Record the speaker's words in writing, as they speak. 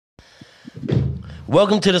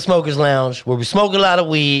Welcome to the Smokers Lounge, where we smoke a lot of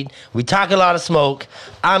weed, we talk a lot of smoke.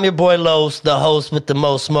 I'm your boy Los, the host with the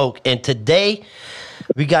most smoke, and today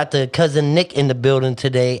we got the cousin Nick in the building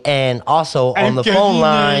today, and also on the phone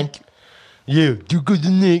line. Yeah, do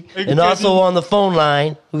cousin Nick. And also on the phone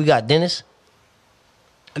line, we got Dennis.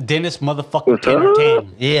 Dennis motherfucking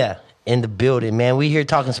Entertain. Yeah, in the building, man. We here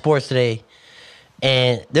talking sports today.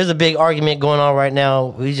 And there's a big argument going on right now.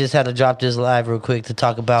 We just had to drop this live real quick to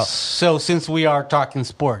talk about. So since we are talking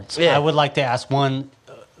sports, I would like to ask one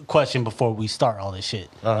question before we start all this shit.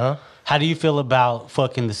 Uh-huh. How do you feel about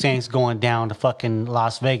fucking the Saints going down to fucking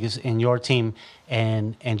Las Vegas and your team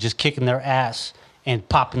and just kicking their ass and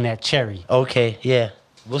popping that cherry? Okay, yeah.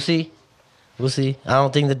 We'll see. I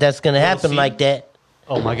don't think that's going to happen like that.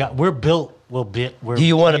 Oh, my God. We're built. Do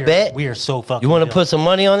you want to bet? We are so fucking. You want to put some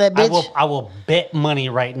money on that bitch? I will bet money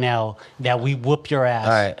right now that we whoop your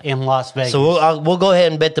ass in Las Vegas. So we'll go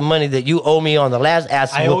ahead and bet the money that you owe me on the last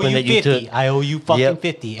ass whooping that you took. I owe you fucking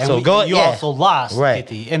 50. And so you also lost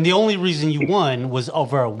 50. And the only reason you won was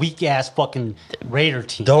over a weak ass fucking Raider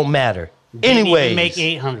team. Don't matter. Didn't even make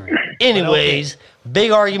 800. Anyways,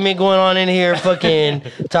 big argument going on in here, fucking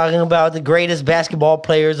talking about the greatest basketball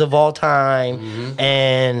players of all time,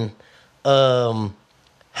 and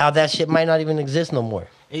how that shit might not even exist no more.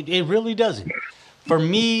 It really doesn't. For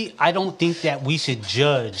me, I don't think that we should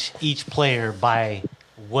judge each player by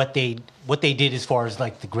what they did as far as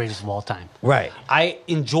like the greatest of all time. Right. I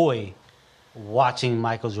enjoy watching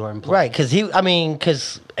Michael Jordan play. Right,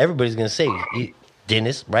 because everybody's gonna say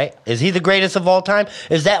Dennis, right? Is he the greatest of all time?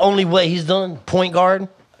 Is that only what he's done? Point guard?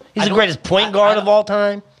 He's the greatest point guard of all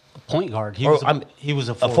time. Point guard. He was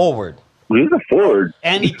a forward. He's a forward.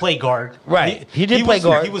 And he played guard. Right. He did play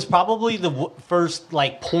guard. He was probably the first,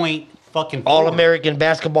 like, point fucking All-American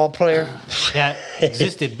basketball player that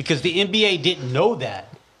existed because the NBA didn't know that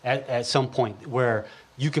at some point where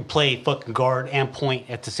you could play fucking guard and point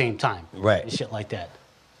at the same time. Right. And shit like that.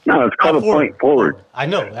 No, it's called a point forward. I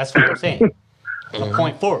know. That's what I'm saying. A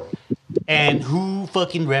point forward. And who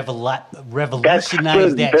fucking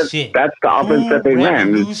revolutionized that shit? That's the offense that they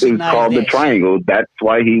ran. It's called the triangle. That's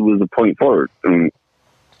why he was a point forward.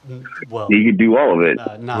 Well, he could do all of it.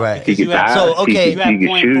 Right. He could pass. You have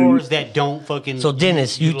point forwards that don't fucking. So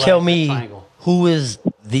Dennis, you tell me who is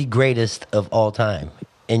the greatest of all time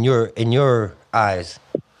in your eyes?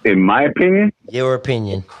 In my opinion. Your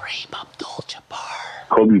opinion. Kareem Abdul-Jabbar.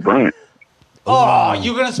 Kobe Bryant. Oh,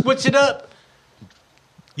 you're gonna switch it up?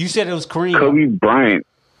 You said it was Kareem. Kobe Bryant.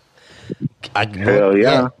 Hell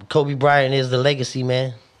yeah. Kobe Bryant is the legacy,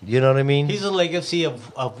 man. You know what I mean? He's a legacy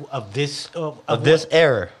of this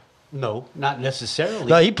era. No, not necessarily.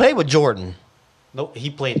 No, he played with Jordan. No, he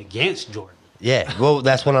played against Jordan. Yeah, well,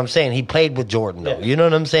 that's what I'm saying. He played with Jordan, though. Yeah. You know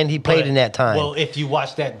what I'm saying? He played in that time. Well, if you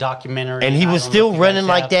watch that documentary, and he was still running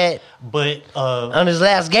like that. But on his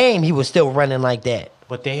last game, he was still running like that.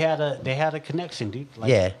 But they had a connection, dude. Like,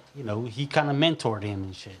 yeah, you know, he kind of mentored him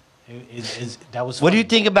and shit. That was. What do you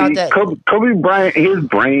think about that? Kobe Bryant, his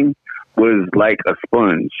brain was like a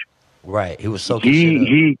sponge. Right, he was so.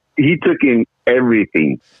 He took in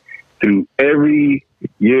everything through every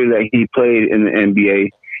year that he played in the NBA,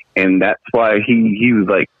 and that's why he was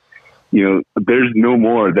like, you know, there's no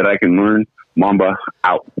more that I can learn. Mamba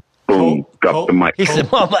out. Boom. Drop the mic. He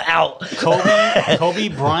said, "Mamba out." Kobe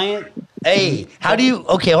Bryant. Hey, how do you?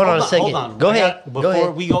 Okay, hold on a second. Hold on. Go ahead.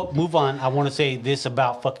 Before we move on, I want to say this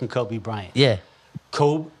about fucking Kobe Bryant. Yeah.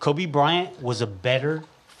 Kobe Bryant was a better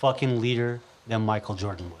fucking leader than Michael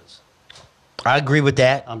Jordan was. I agree with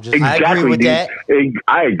that. I agree with that.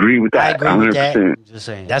 I agree with that. 100%. I'm just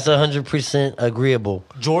saying. That's 100% agreeable.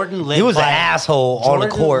 Jordan led. He was an asshole on the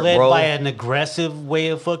court, led bro. by an aggressive way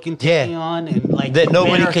of fucking taking on and like that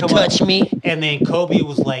nobody could touch me. And then Kobe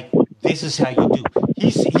was like, "This is how you do."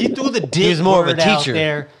 He threw the dick. He was more of a teacher out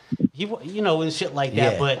there. He, you know, and shit like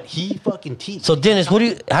that. But he fucking teaches. So Dennis,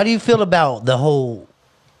 how do you feel about the whole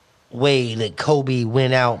way that Kobe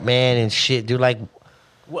went out, man, and shit, dude? Like,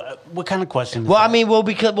 what kind of question? Well, I mean,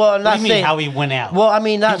 I'm not saying how he went out. Well, I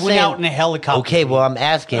mean, not he went out in a helicopter. Okay, well, I'm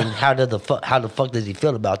asking how the fuck does he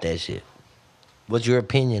feel about that shit? What's your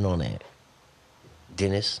opinion on that,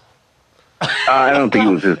 Dennis? I don't think it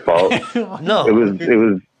was his fault. No,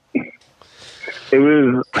 it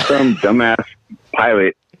was some dumbass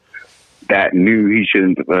pilot that knew he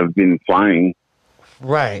shouldn't have been flying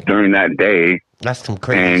during that day. That's some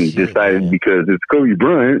crazy and decided because it's Kobe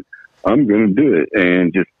Bryant, I'm going to do it,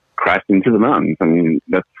 and just crashed into the mountains. I mean,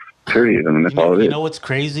 that's period. I mean, that's all it is. You know what's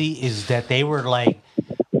crazy is that they were like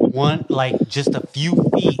just a few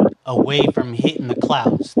feet away from hitting the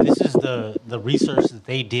clouds. This is the research that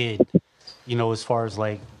they did, you know, as far as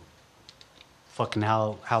like fucking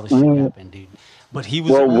how the shit happened, dude. But he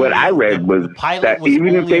was Well, what I read was that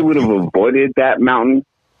even if they would have avoided that mountain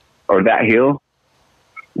or that hill,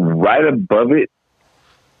 right above it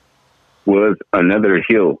was another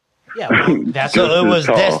hill. Yeah, well, that's So it was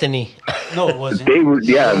tall. destiny. no, it wasn't. They were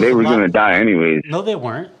going to die anyways. No, they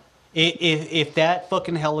weren't. If that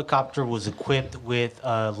fucking helicopter was equipped with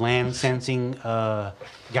land sensing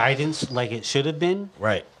guidance like it should have been,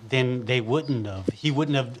 Right. then they wouldn't have. He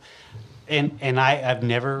wouldn't have. And I've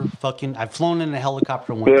never fucking I've flown in a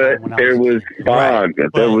helicopter one time But when I there was a was kid. fog.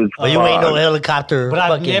 But- There was But you ain't no fog. helicopter. But I've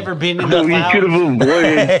fucking- never been in So the he clouds. could have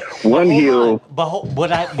avoided one Hold hill. on. But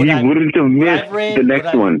what I He wouldn't have missed I've read- the next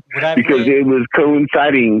what I- one what I've because read- it was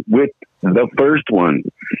coinciding with the first one.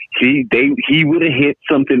 He would have hit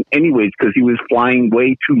something anyways because he was flying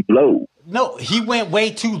way too low. No, he went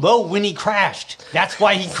way too low when he crashed. That's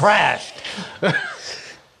why he crashed.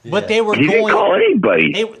 But they were He didn't going. call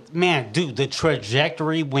anybody. Man, dude, the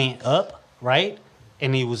trajectory went up, right?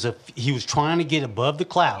 And he was trying to get above the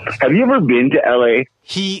clouds. Have you ever been to LA?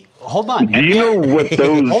 Hold on. Do you know what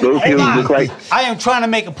those Hold hills on. look like? I am trying to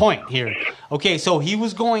make a point here. Okay, so he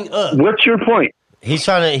was going up. What's your point? He's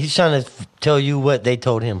trying to tell you what they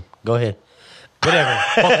told him. Go ahead. Whatever.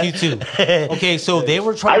 Fuck you too. Okay, so they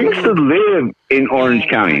were I trying used to live in Orange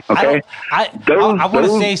County. Okay, I want to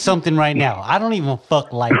Those- say something right now. I don't even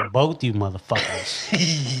fuck like both you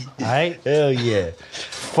motherfuckers. All right? Hell yeah.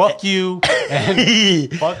 Fuck you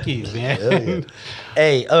and fuck you, man.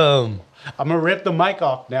 Hey, I'm gonna rip the mic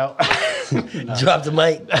off now. drop the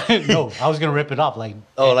mic. No, I was gonna rip it off like.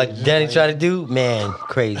 Oh, like Danny tried to do? Man,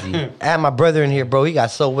 crazy. I had my brother in here, bro. He got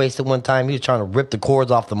so wasted one time. He was trying to rip the cords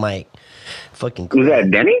off the mic. Fucking was crazy.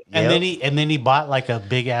 that Denny? And Yep. then he bought like a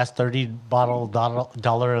big ass $30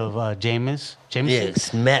 dollar of Jameson. Yeah,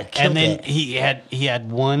 smack. And killed then that. he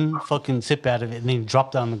had one fucking sip out of it and then he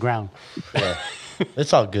dropped it on the ground. Yeah.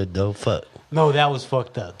 It's all good, though. Fuck. No, that was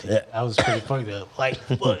fucked up, dude. Yeah. That was pretty fucked up. Like,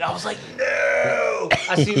 look, I was like, no.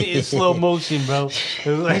 I seen it in slow motion, bro. It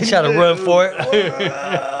was like, He tried to run for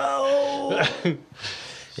it.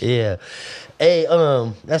 Yeah. Hey,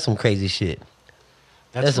 that's some crazy shit.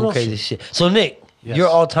 That's some real crazy shit. So, Nick, Yes. your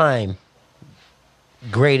all-time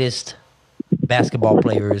greatest basketball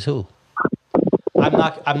player is who? I'm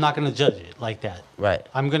not gonna judge it like that. Right.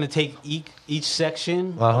 I'm gonna take each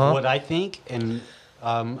section Uh-huh. of what I think and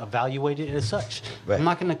evaluate it as such. Right. I'm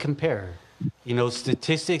not gonna compare. You know,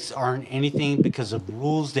 statistics aren't anything because of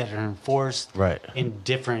rules that are enforced Right. in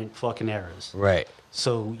different fucking eras. Right.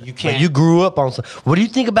 So you can't. But you grew up on some. What do you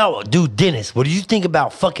think about, dude, Dennis? What do you think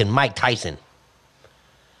about fucking Mike Tyson?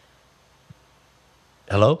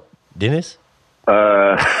 Hello? Dennis?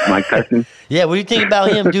 Mike Tyson. Yeah, what do you think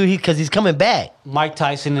about him, dude? Because he's coming back. Mike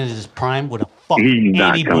Tyson in his prime would have fucked He's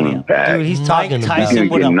not anybody coming up. back. Dude, he's Mike talking about Tyson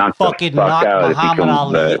He's would gonna have get knocked the fucking fuck knocked out if he Muhammad comes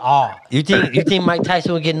Ali back. off. You think Mike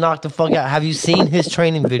Tyson would get knocked the fuck out? Have you seen his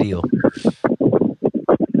training video?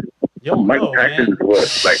 Yo, Mike no, Tyson man. is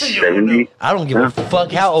what, like 70? I don't give a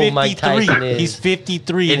fuck how old Mike 53. Tyson is. He's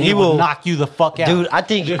 53 and And he he will will- knock you the fuck out. Dude, I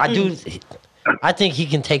think he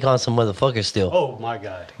can take on some motherfuckers still. Oh my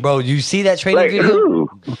god. Bro, you see that training Like video?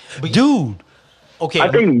 who? Dude. Okay.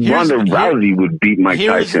 I think Ronda Rousey would beat Mike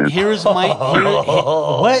Tyson. Here's my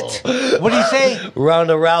what? What did he say?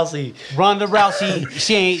 Ronda Rousey. Ronda Rousey,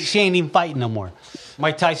 she ain't even fighting no more.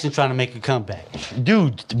 Mike Tyson's trying to make a comeback.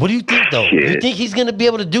 Dude, what do you think though? You Shit. think he's gonna be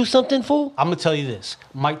able to do something, fool? I'm gonna tell you this: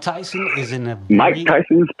 Mike Tyson is in a Mike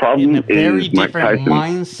Tyson's problem in a very is Mike different Tyson.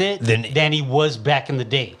 mindset Than- than he was back in the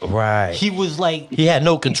day. Right. He was like, He had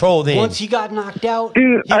no control then. once he got knocked out,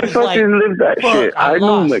 Dude, he I was fucking like, lived that "Fuck, shit. I knew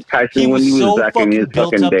lost." Mike Tyson when he was back in his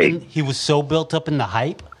fucking day. He was so built up in the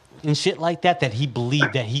hype and shit like that that he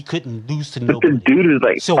believed that he couldn't lose to But the nobody. dude is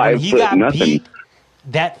like So when 5 he foot got nothing. beat,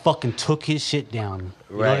 that fucking took his shit down.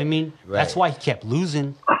 You know what I Right, mean? right. That's why he kept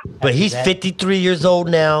losing. But he's After that, 53 years old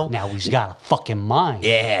now. Now he's got a fucking mind.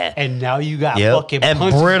 Yeah. And now you got Yep. fucking And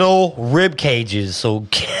punch- brittle rib cages. So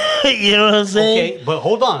you know what I'm saying? Okay, but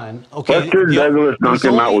hold on. Okay, Buster Douglas knocked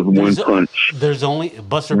there's him out with one there's- punch. There's only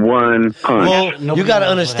Buster. One punch. Well, Nobody you knows got to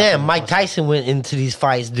what understand, happened Mike with Buster. Tyson went into these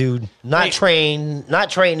fights, dude, not Wait. trained,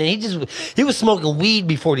 and he was smoking weed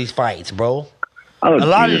before these fights, bro. Oh, a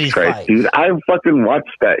lot of Jesus these Christ, fights. dude. I fucking watched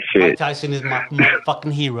that Mike shit. Tyson is my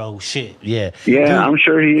motherfucking hero. Shit. Yeah, Yeah, Dude, I'm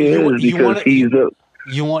sure he you- is you because wanna- he's a.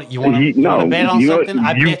 You want No, to bet on you know- something?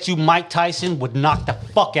 I you- bet you Mike Tyson would knock the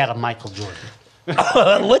fuck out of Michael Jordan.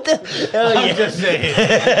 what the? Hell I'm yeah. just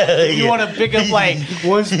saying. You want to pick up like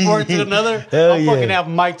one sport to another? Hell I'll fucking yeah. have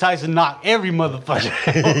Mike Tyson knock every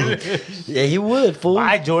motherfucker. Yeah, he would, fool.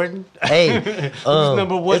 Bye, Jordan. Hey,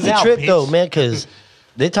 number one it's a now, trip bitch? though, man, because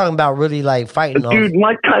They talking about really like fighting. Dude,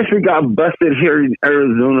 Mike Tyson got busted here in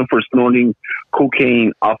Arizona for snorting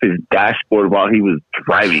cocaine off his dashboard while he was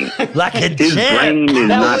driving. Like a His champ. brain is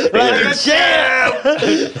not there. Like a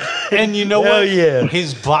champ. And you know Hell what? yeah.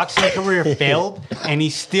 His boxing career failed, and he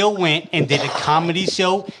still went and did a comedy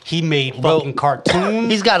show. He made fucking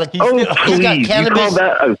cartoons. He's got a. Oh, he's got please. You cannabis. call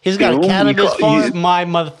that a He's got a film? cannabis You call- He's farm. my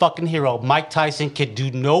motherfucking hero. Mike Tyson could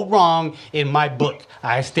do no wrong in my book.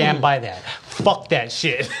 I stand by that. Fuck that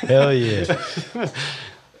shit. Hell yeah.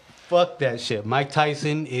 Fuck that shit. Mike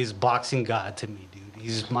Tyson is boxing god to me, dude.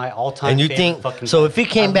 He's my all-time. And you favorite think fucking so? guy. If he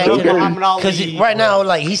came I back love to the Muhammad Ali, because right now,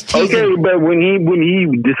 like he's teasing. Okay, but when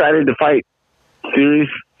he decided to fight serious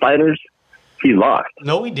fighters, he lost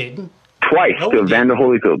No, he didn't. twice No, to he Evander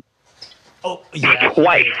Holyfield. Oh, yeah.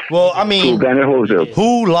 Twice Well, I to mean, Evander Holyfield.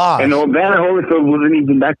 who lost? And Evander Holyfield wasn't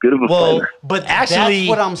even that good of a Well, fighter. But actually, that's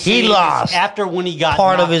what I'm saying. he lost is after when he got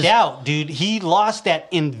part of knocked his- out, dude. He lost that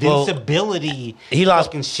invincibility. he lost.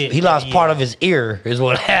 fucking shit. He that lost part had. of his ear. Is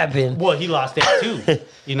what happened. Well, he lost that too.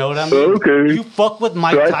 You know what I mean? Okay. You fuck with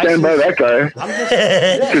Mike So I Tyson. stand by that guy I'm just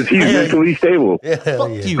because he's mentally stable. fuck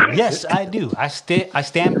you. Yes, I do. I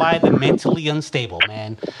stand by the mentally unstable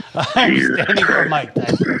man. I'm standing for Mike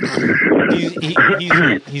Tyson.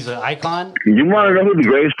 He's an icon. You want to know who the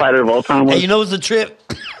greatest fighter of all time was? And you know what's the trip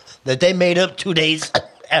that they made up 2 days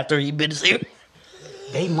after he been here?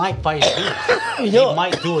 They might fight again. Yo. They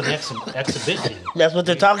might do an exhibition. That's what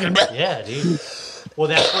they're talking about. Yeah, dude. Well,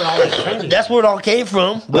 that's where all that training. That's where it all came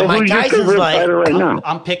from. But Well, Mike who's your Tyson's favorite like, fighter right now?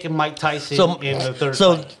 I'm picking Mike Tyson so, in the third.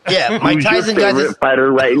 so fight. yeah, Mike Who's Tyson your got favorite his.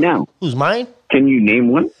 fighter right now? Who's mine? Can you name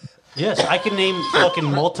one? Yes, I can name fucking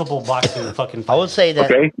multiple boxing fucking. I would Fighters. say that.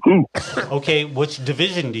 Okay, who? Okay, which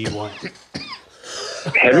division do you want?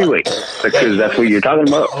 Heavyweight, because that's what you're talking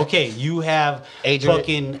about. Okay, you have Adrian-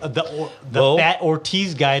 fucking the Bo? fat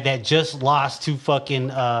Ortiz guy that just lost to fucking.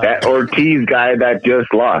 That Ortiz guy that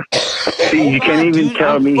just lost. See, you can't even Dude,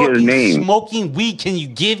 tell I'm me his fucking name. Smoking weed. Can you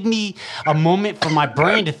give me a moment for my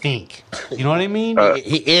brain to think? You know what I mean?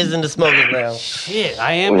 He is in the smoking lounge. Shit,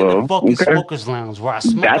 I am in Well, the fucking okay. smokers lounge where I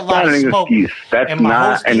smoke That's a lot not of an smoke, excuse. That's and my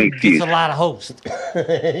not host an excuse. gets a lot of hosts.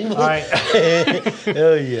 All right,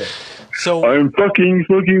 Hell yeah. so I'm fucking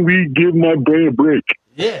smoking weed. Give my brain a break.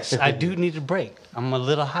 yes, I do need a break. I'm a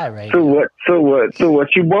little high right So now. what? So what? So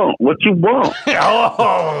what you want? What you want?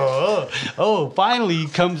 Oh, finally he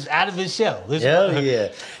comes out of his shell. This- Hell yeah.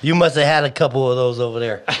 You must have had a couple of those over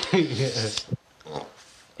there.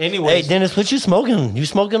 Anyways, Hey, Dennis, what you smoking? You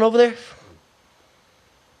smoking over there?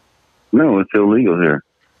 No, it's illegal here.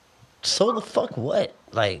 So the fuck what?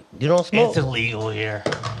 Like, you don't smoke? it's illegal here.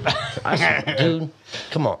 Dude,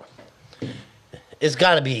 come on. It's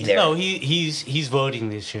got to be there. No, he's voting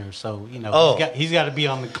this year, so you know Oh. he's got to be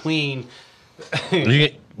on the clean.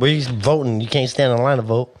 Where you voting? You can't stand in line to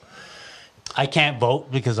vote. I can't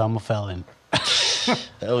vote because I'm a felon.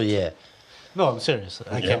 Hell yeah. No, I'm serious.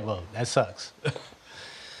 I can't vote. That sucks.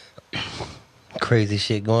 Crazy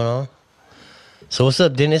shit going on. So what's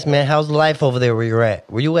up, Dennis, man? How's life over there where you're at?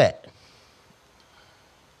 Where you at?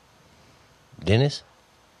 Dennis?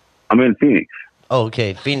 I'm in Phoenix. Oh,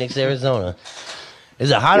 okay. Phoenix, Arizona.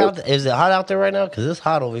 Is it hot out there? Is it hot out there right now? Because it's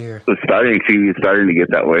hot over here. It's starting to get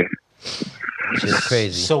that way. It's just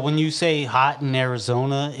crazy. So when you say hot in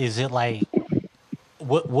Arizona, is it like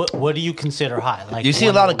what do you consider hot? Like You see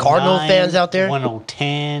a lot of Cardinal 109, fans out there?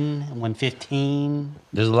 110, 115.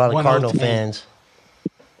 There's a lot of Cardinal 110. fans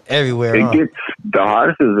everywhere, It huh? gets the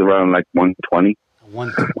hottest is around like 120,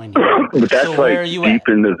 120. but that's So where are like you deep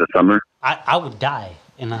at? into the summer. I would die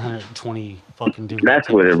in 120 fucking degrees. That's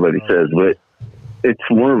what everybody says, but it's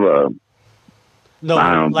more of a No,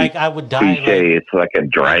 I don't know, like I would die. cliche. Like, It's like a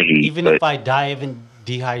dry heat. even but if I die of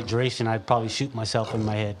dehydration, I'd probably shoot myself in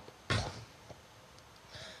my head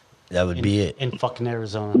That would be it. in fucking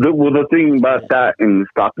Arizona. the thing about that in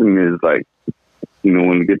Stockton is like, you know,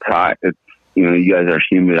 when it gets hot, it's, you know, you guys are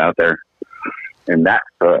humid out there, and that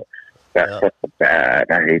sucks. That sucks bad.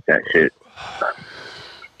 I hate that shit.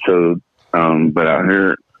 So, but out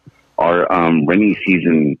here, our rainy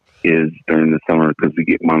season is during the summer because we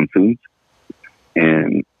get monsoons,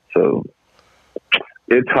 and so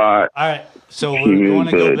it's hot. All right, so we're Humid, going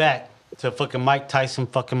to go but- back to fucking Mike Tyson,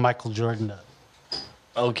 fucking Michael Jordan up.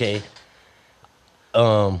 Okay.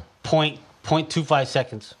 0.25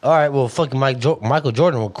 seconds. All right, well, fucking Michael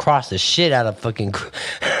Jordan will cross the shit out of fucking.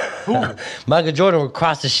 Michael Jordan would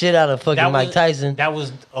cross the shit out of fucking Mike Tyson. That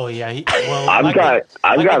was. Oh yeah. Well, I've got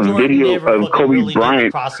Jordan video never of fucking Kobe really did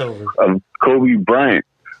Bryant crossover. of Kobe Bryant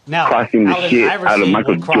Now, crossing the Allen shit out of Iverson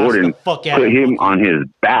Michael will cross Jordan, the fuck out put of him on his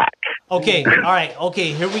back. Okay, all right,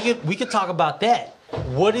 okay. Here we could talk about that.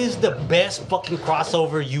 What is the best fucking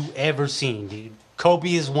crossover you ever seen, dude?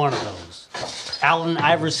 Kobe is one of those. Allen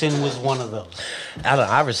Iverson was one of those. Allen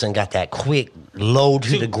Iverson got that quick low to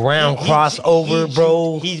Dude, the ground he- crossover, he-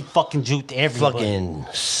 bro. He fucking juked everybody. Fucking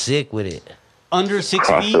sick with it. Under 6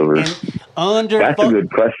 Crossovers. feet and under That's a good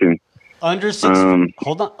question. under 6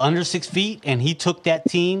 hold on, under 6 feet, and he took that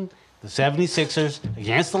team, the 76ers,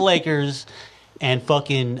 against the Lakers, and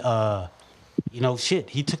fucking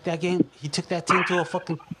he took that game, he took that team to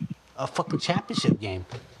a fucking championship game.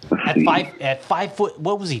 At 5 foot,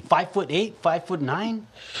 what was he? 5'8", 5'9"?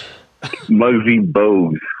 Muggsy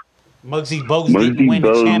Bogues. Muggsy Bogues didn't Muggsy win the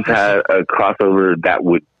Bogues championship. had a crossover that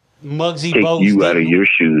would Muggsy take Bogues you out of didn't- your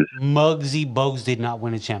shoes. Muggsy Bogues did not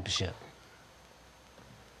win a championship.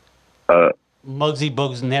 Muggsy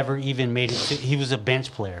Bogues never even made it. He was a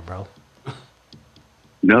bench player, bro.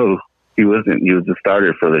 No, he wasn't. He was the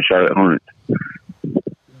starter for the Charlotte Hornets.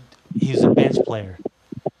 He was a bench player.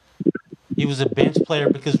 He was a bench player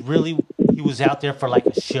because really he was out there for like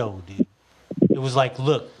a show, dude. It was like,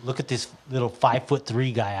 look at this little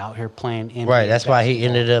 5'3" guy out here playing. NBA Right, that's why he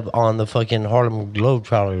basketball. ended up on the fucking Harlem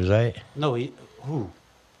Globetrotters, right? No, who?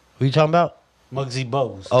 Who you talking about? Muggsy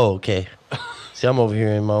Bogues. Oh, okay. See, I'm over here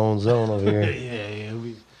in my own zone over here.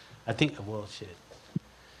 Yeah. I think. Well, shit.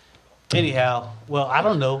 Anyhow, well, I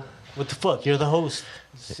don't know. What the fuck? You're the host.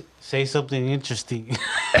 Say something interesting.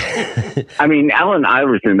 I mean, Allen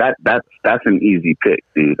Iverson. That's an easy pick,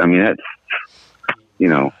 dude. I mean, that's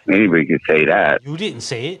anybody could say that. You didn't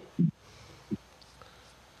say it.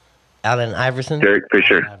 Allen Iverson? Derek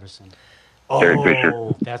Fisher. Iverson. Derek Oh,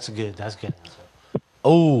 Fisher. that's a good answer.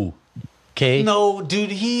 Oh, okay. No, dude,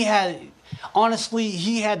 he had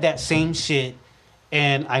that same shit,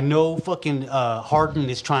 and I know fucking Harden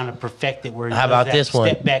is trying to perfect it where he How does about that this one?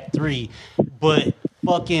 step back three, but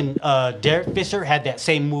fucking Derek Fisher had that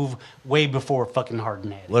same move way before fucking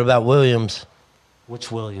Harden had it. What about Williams?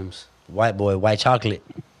 Which Williams? White boy, white chocolate.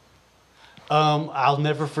 I'll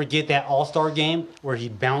never forget that All-Star game where he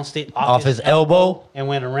bounced it Off his elbow? and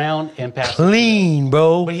went around and passed. Clean,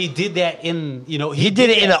 bro. But he did that in He did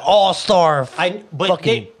it in an that- all-star but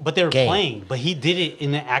fucking they were game. playing, but he did it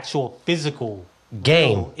in the actual physical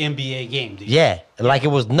Game. real NBA game, dude. Yeah, like it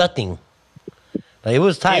was nothing. Like it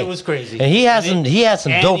was tight. It was crazy. And he had And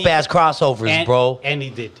some and dope ass crossovers, and, bro. And he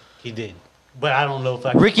did. But I don't know if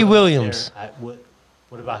I Ricky could put him Williams. there.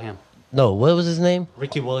 What about him? No, what was his name?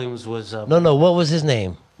 Ricky Williams was No, what was his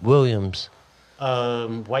name? Williams.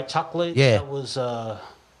 White Chocolate. Yeah. That was What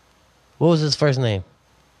was his first name?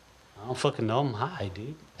 I don't fucking know him. Hi,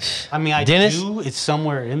 dude. I mean, I Dennis? do. It's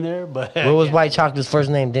somewhere in there, but What was yeah. White Chocolate's first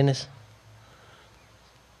name, Dennis?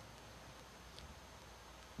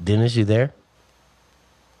 Dennis, you there?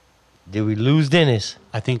 Did we lose Dennis?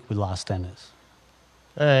 I think we lost Dennis.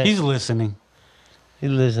 All right. He's listening. He's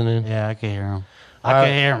listening. Yeah, I can hear him. All I right.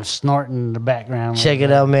 can hear him snorting in the background. Check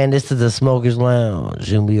it out, man. This is the Smokers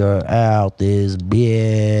Lounge, and we are out this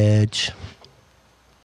bitch.